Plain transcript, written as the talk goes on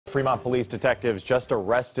Fremont police detectives just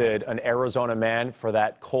arrested an Arizona man for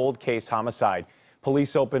that cold case homicide.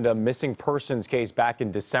 Police opened a missing persons case back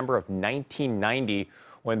in December of 1990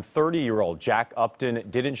 when 30-year-old Jack Upton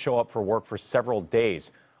didn't show up for work for several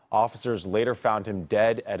days. Officers later found him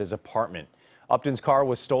dead at his apartment. Upton's car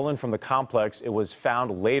was stolen from the complex. It was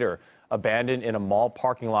found later abandoned in a mall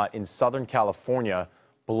parking lot in Southern California.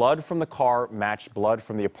 Blood from the car matched blood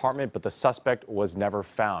from the apartment, but the suspect was never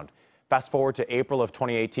found. Fast forward to April of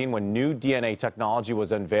 2018 when new DNA technology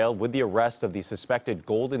was unveiled with the arrest of the suspected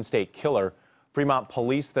Golden State Killer. Fremont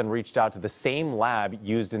police then reached out to the same lab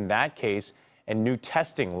used in that case, and new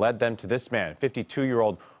testing led them to this man,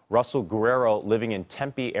 52-year-old Russell Guerrero, living in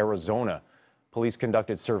Tempe, Arizona. Police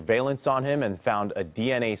conducted surveillance on him and found a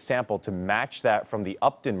DNA sample to match that from the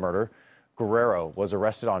Upton murder. Guerrero was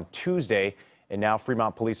arrested on Tuesday, and now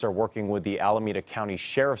Fremont police are working with the Alameda County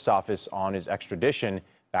Sheriff's Office on his extradition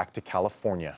back to California.